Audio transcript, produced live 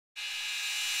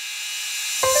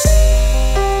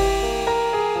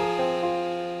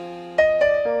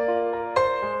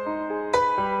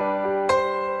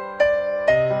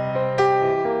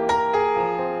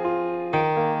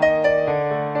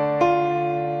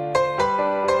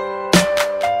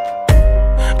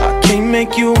can't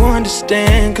make you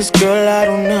understand, 'cause girl, I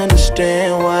don't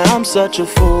understand why I'm such a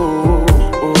fool.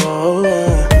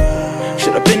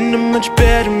 Should've been a much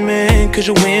better man, 'cause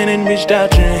you went and reached out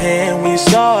your hand when you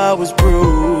saw I was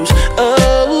bruised.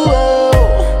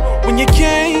 When you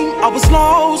came, I was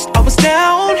lost, I was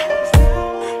down.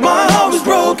 My heart was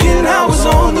broken, I was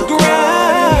on the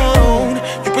ground.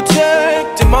 You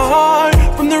protected my heart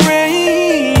from the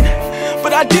rain,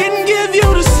 but I didn't give you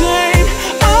the same.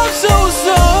 I'm so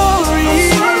sorry. I'm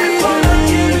sorry for not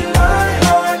giving my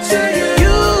heart to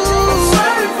you. I'm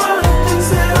sorry for the things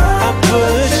that I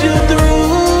put you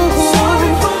through.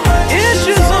 Sorry for my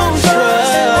issues on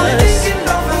trust. I'm thinking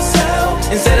about myself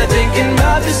instead of thinking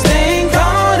about this thing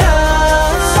called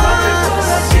us. Sorry for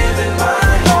not giving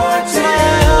my heart to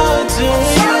you. I'm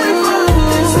sorry for the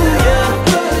things that I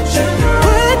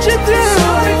put you through.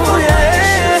 Sorry for my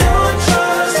issues on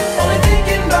trust. Only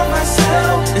thinking about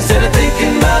myself instead of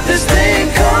thinking about this thing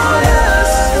called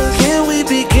us. Can we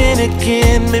begin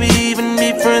again? Maybe even be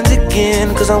friends again,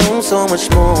 'cause I want so much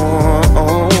more.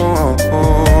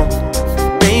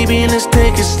 Baby, let's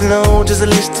take it slow, just at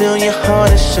least till your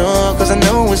heart is sure, 'cause I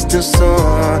know it's still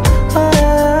sore.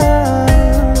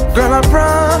 Girl, I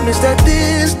promise that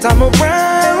this time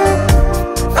around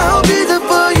I'll be there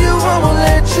for you, I won't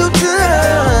let you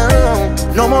down.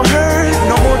 No more hurt,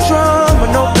 no more trouble.